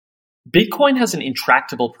Bitcoin has an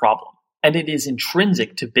intractable problem, and it is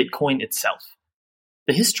intrinsic to Bitcoin itself.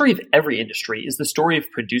 The history of every industry is the story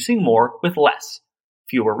of producing more with less.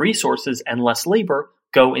 Fewer resources and less labor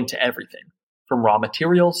go into everything. From raw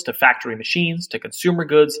materials to factory machines to consumer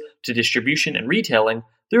goods to distribution and retailing,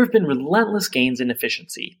 there have been relentless gains in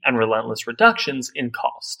efficiency and relentless reductions in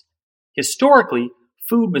cost. Historically,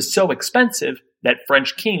 food was so expensive that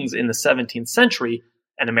French kings in the 17th century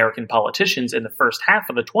and American politicians in the first half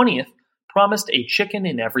of the 20th promised a chicken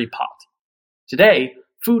in every pot. Today,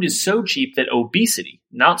 food is so cheap that obesity,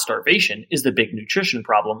 not starvation, is the big nutrition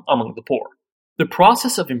problem among the poor. The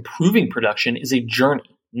process of improving production is a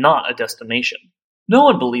journey, not a destination. No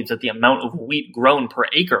one believes that the amount of wheat grown per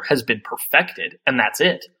acre has been perfected, and that's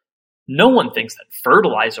it. No one thinks that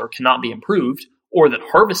fertilizer cannot be improved, or that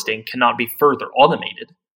harvesting cannot be further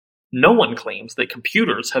automated. No one claims that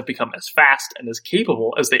computers have become as fast and as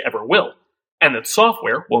capable as they ever will, and that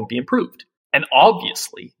software won't be improved. And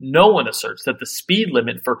obviously, no one asserts that the speed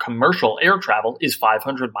limit for commercial air travel is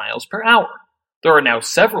 500 miles per hour. There are now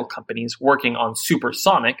several companies working on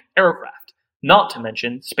supersonic aircraft, not to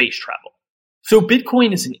mention space travel. So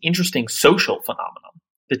Bitcoin is an interesting social phenomenon.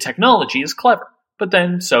 The technology is clever, but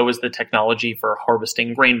then so is the technology for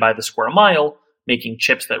harvesting grain by the square mile, making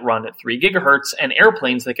chips that run at 3 gigahertz, and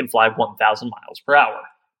airplanes that can fly 1,000 miles per hour.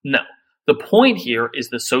 No, the point here is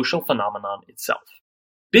the social phenomenon itself.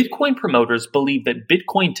 Bitcoin promoters believe that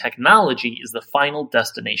Bitcoin technology is the final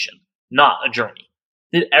destination, not a journey.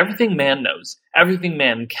 That everything man knows, everything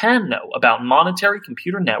man can know about monetary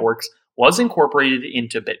computer networks was incorporated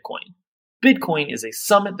into Bitcoin. Bitcoin is a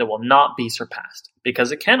summit that will not be surpassed,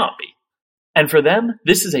 because it cannot be. And for them,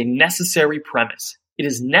 this is a necessary premise. It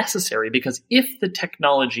is necessary because if the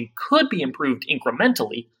technology could be improved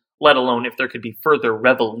incrementally, let alone if there could be further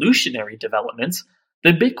revolutionary developments,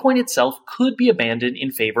 then Bitcoin itself could be abandoned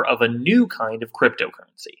in favor of a new kind of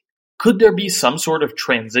cryptocurrency. Could there be some sort of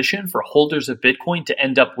transition for holders of Bitcoin to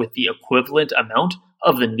end up with the equivalent amount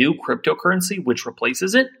of the new cryptocurrency which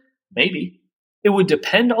replaces it? Maybe. It would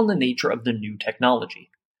depend on the nature of the new technology.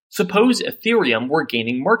 Suppose Ethereum were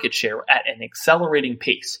gaining market share at an accelerating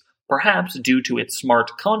pace, perhaps due to its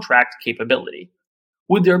smart contract capability.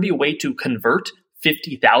 Would there be a way to convert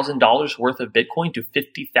 $50,000 worth of Bitcoin to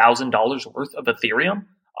 $50,000 worth of Ethereum?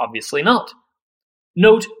 Obviously not.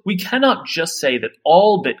 Note, we cannot just say that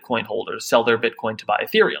all Bitcoin holders sell their Bitcoin to buy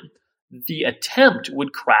Ethereum. The attempt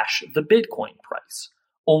would crash the Bitcoin price.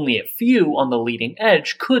 Only a few on the leading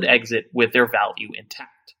edge could exit with their value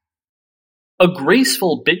intact. A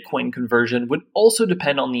graceful Bitcoin conversion would also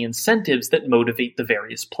depend on the incentives that motivate the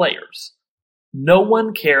various players. No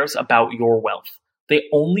one cares about your wealth. They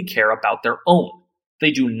only care about their own.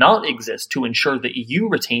 They do not exist to ensure that you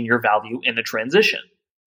retain your value in a transition.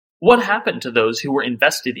 What happened to those who were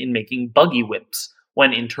invested in making buggy whips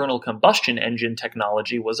when internal combustion engine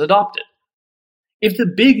technology was adopted? If the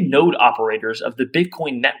big node operators of the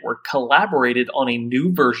Bitcoin network collaborated on a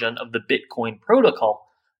new version of the Bitcoin protocol,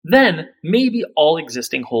 then maybe all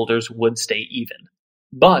existing holders would stay even.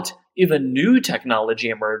 But if a new technology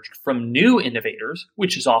emerged from new innovators,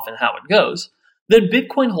 which is often how it goes, then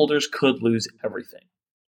Bitcoin holders could lose everything.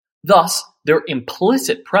 Thus, their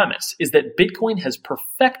implicit premise is that Bitcoin has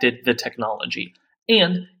perfected the technology,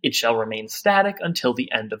 and it shall remain static until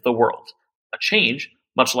the end of the world. A change,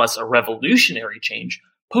 much less a revolutionary change,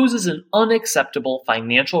 poses an unacceptable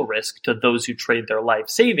financial risk to those who trade their life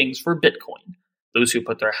savings for Bitcoin, those who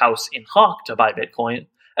put their house in hock to buy Bitcoin,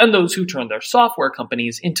 and those who turn their software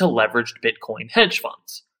companies into leveraged Bitcoin hedge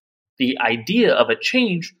funds. The idea of a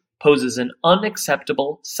change poses an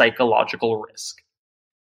unacceptable psychological risk.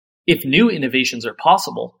 If new innovations are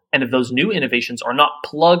possible, and if those new innovations are not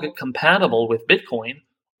plug-compatible with Bitcoin,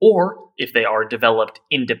 or if they are developed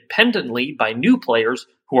independently by new players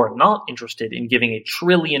who are not interested in giving $1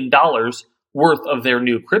 trillion worth of their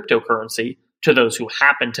new cryptocurrency to those who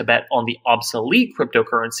happen to bet on the obsolete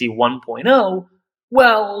cryptocurrency 1.0,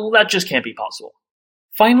 well, that just can't be possible.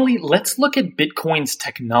 Finally, let's look at Bitcoin's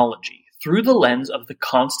technology through the lens of the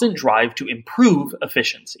constant drive to improve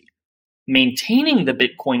efficiency. Maintaining the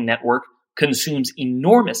Bitcoin network consumes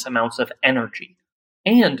enormous amounts of energy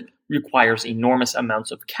and requires enormous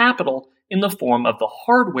amounts of capital in the form of the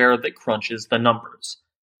hardware that crunches the numbers.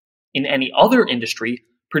 In any other industry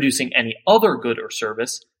producing any other good or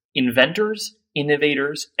service, inventors,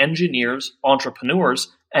 innovators, engineers,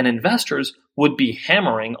 entrepreneurs, and investors would be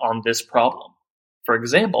hammering on this problem. For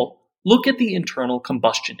example, look at the internal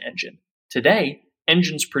combustion engine. Today,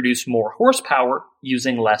 engines produce more horsepower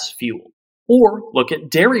using less fuel. Or look at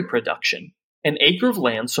dairy production. An acre of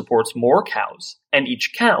land supports more cows, and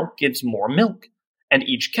each cow gives more milk. and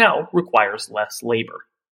each cow requires less labor.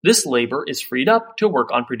 This labor is freed up to work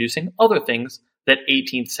on producing other things that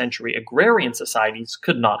 18th century agrarian societies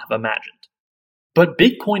could not have imagined. But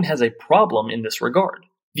Bitcoin has a problem in this regard.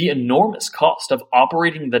 The enormous cost of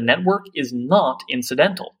operating the network is not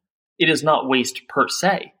incidental. It is not waste per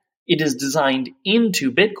se. It is designed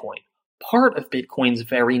into Bitcoin, part of Bitcoin's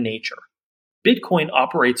very nature. Bitcoin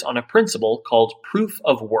operates on a principle called proof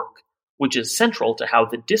of work, which is central to how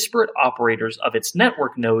the disparate operators of its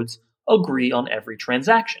network nodes agree on every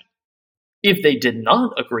transaction. If they did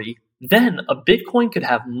not agree, then a Bitcoin could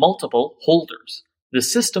have multiple holders. The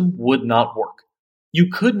system would not work. You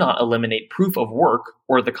could not eliminate proof of work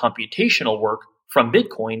or the computational work from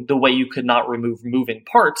Bitcoin the way you could not remove moving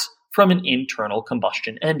parts from an internal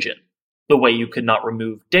combustion engine, the way you could not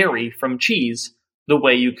remove dairy from cheese, the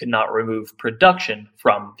way you could not remove production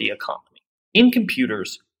from the economy. In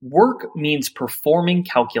computers, work means performing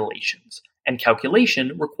calculations, and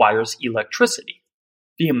calculation requires electricity.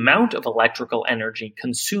 The amount of electrical energy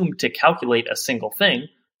consumed to calculate a single thing,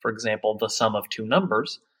 for example the sum of two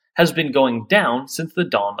numbers, has been going down since the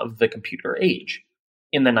dawn of the computer age.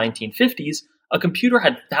 In the 1950s, a computer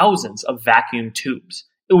had thousands of vacuum tubes.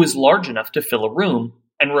 It was large enough to fill a room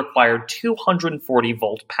and required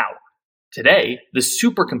 240-volt power. Today, the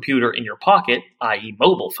supercomputer in your pocket, i.e.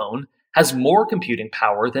 mobile phone, has more computing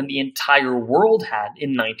power than the entire world had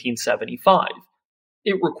in 1975.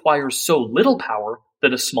 It requires so little power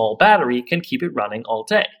that a small battery can keep it running all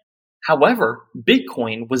day. However,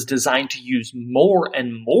 Bitcoin was designed to use more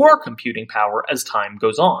and more computing power as time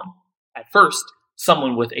goes on. At first,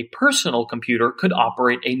 someone with a personal computer could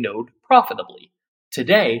operate a node profitably.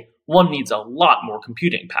 Today, one needs a lot more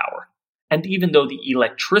computing power. And even though the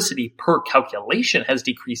electricity per calculation has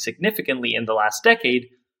decreased significantly in the last decade,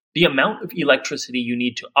 the amount of electricity you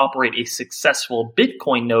need to operate a successful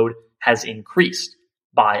Bitcoin node has increased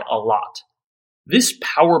by a lot. This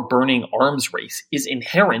power-burning arms race is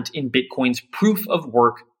inherent in Bitcoin's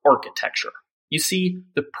proof-of-work architecture. You see,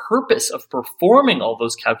 the purpose of performing all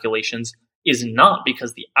those calculations is not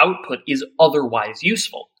because the output is otherwise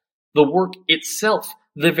useful. The work itself,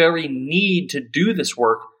 the very need to do this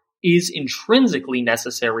work, is intrinsically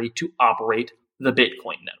necessary to operate the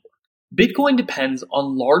Bitcoin network. Bitcoin depends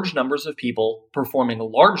on large numbers of people performing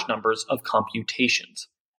large numbers of computations,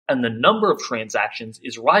 and the number of transactions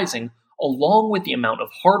is rising along with the amount of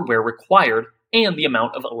hardware required and the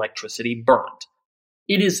amount of electricity burned.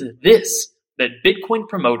 It is this that Bitcoin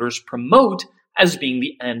promoters promote as being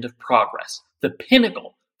the end of progress, the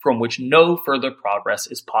pinnacle from which no further progress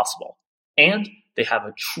is possible. And they have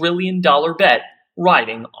 $1 trillion bet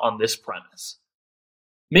riding on this premise.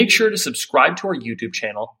 Make sure to subscribe to our YouTube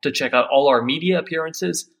channel to check out all our media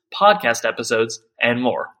appearances, podcast episodes, and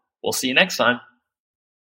more. We'll see you next time.